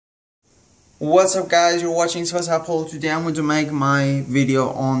What's up guys, you're watching Swiss Apple. Today I'm going to make my video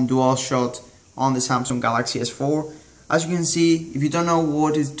on dual shot on the Samsung Galaxy S4. As you can see, if you don't know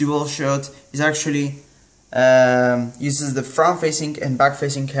what is dual shot, it actually uses the front facing and back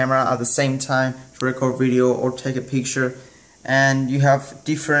facing camera at the same time to record video or take a picture, and you have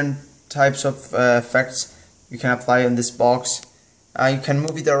different types of effects you can apply on this box. You can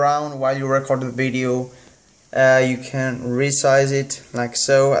move it around while you record the video. You can resize it like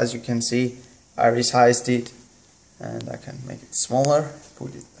so. As you can see, I resized it and I can make it smaller,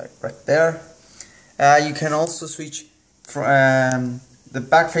 put it like right there. You can also switch from the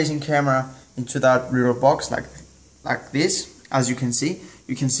back facing camera into that little box like this. As you can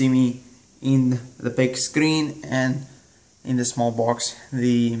see me in the big screen and in the small box,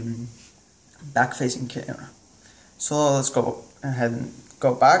 the back facing camera. So let's go ahead and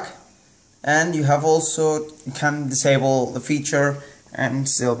go back, and you can disable the feature and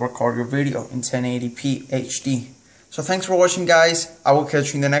still record your video in 1080p HD. So thanks for watching guys, I will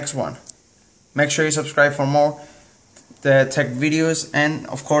catch you in the next one. Make sure you subscribe for more the tech videos and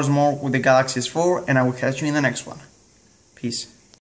of course more with the Galaxy S4, and I will catch you in the next one. Peace.